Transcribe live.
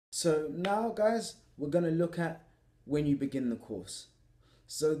So now guys, we're going to look at when you begin the course.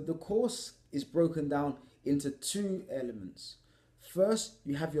 So the course is broken down into two elements. First,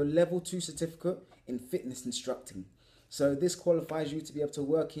 you have your level 2 certificate in fitness instructing. So this qualifies you to be able to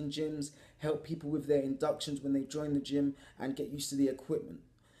work in gyms, help people with their inductions when they join the gym and get used to the equipment.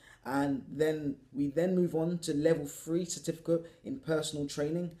 And then we move on to level 3 certificate in personal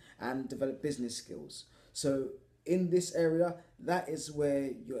training and develop business skills. So in this area, that is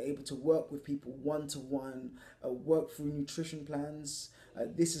where you're able to work with people one-to-one, work through nutrition plans.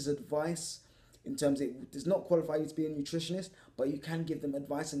 This is advice in terms it does not qualify you to be a nutritionist, but you can give them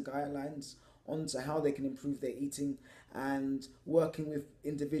advice and guidelines onto how they can improve their eating and working with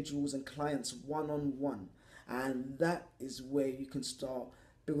individuals and clients one-on-one. And that is where you can start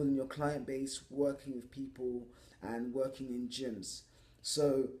building your client base, working with people and working in gyms.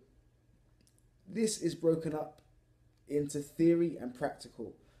 So this is broken up into theory and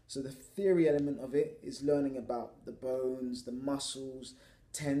practical. So the theory element of it is learning about the bones, the muscles,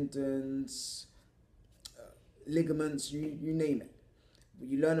 tendons, ligaments, you name it.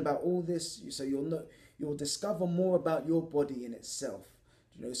 You learn about all this, so you'll discover more about your body in itself.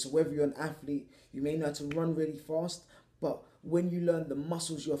 So whether you're an athlete, you may know how to run really fast, but when you learn the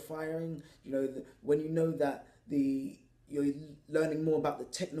muscles you're firing, when you know that you're learning more about the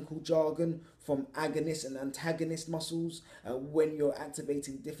technical jargon from agonist and antagonist muscles, when you're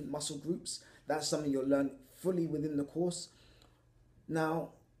activating different muscle groups, that's something you'll learn fully within the course.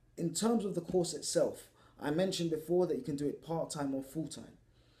 Now, in terms of the course itself, I mentioned before that you can do it part-time or full-time.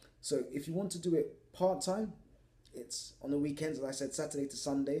 So if you want to do it part-time, it's on the weekends, as I said, Saturday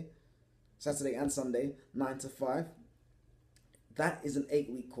and Sunday, 9 to 5. That is an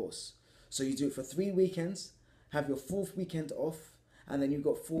 8-week course. So you do it for 3 weekends, have your 4th weekend off, and then you've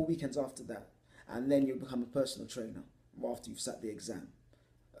got 4 weekends after that. And then you become a personal trainer after you've sat the exam.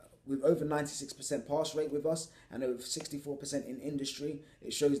 With over 96% pass rate with us and over 64% in industry,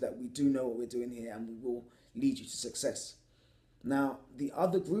 it shows that we do know what we're doing here and we will lead you to success. Now, the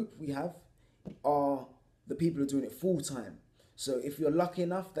other group we have are the people who are doing it full time. So if you're lucky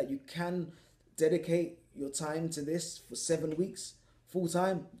enough that you can dedicate your time to this for 7 weeks full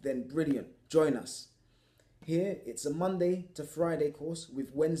time, then brilliant, join us. Here, it's a Monday to Friday course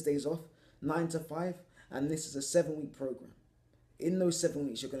with Wednesdays off, 9 to 5, and this is a 7-week program. In those 7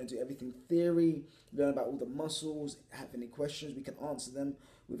 weeks, you're going to do everything theory, learn about all the muscles, have any questions, we can answer them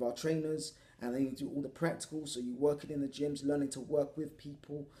with our trainers, and then you do all the practicals, so you work it in the gyms, learning to work with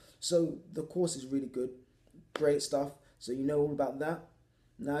people. So the course is really good, great stuff, so you know all about that.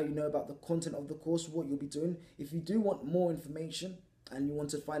 Now you know about the content of the course, what you'll be doing. If you do want more information and you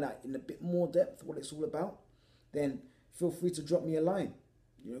want to find out in a bit more depth what it's all about, then feel free to drop me a line.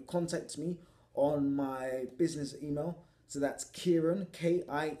 Contact me on my business email. So that's Kieran,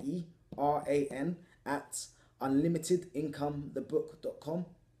 Kieran, at unlimitedincomethebook.com.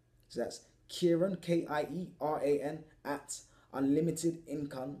 So that's Kieran, Kieran, at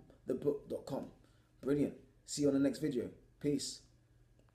unlimitedincomethebook.com. Brilliant. See you on the next video. Peace.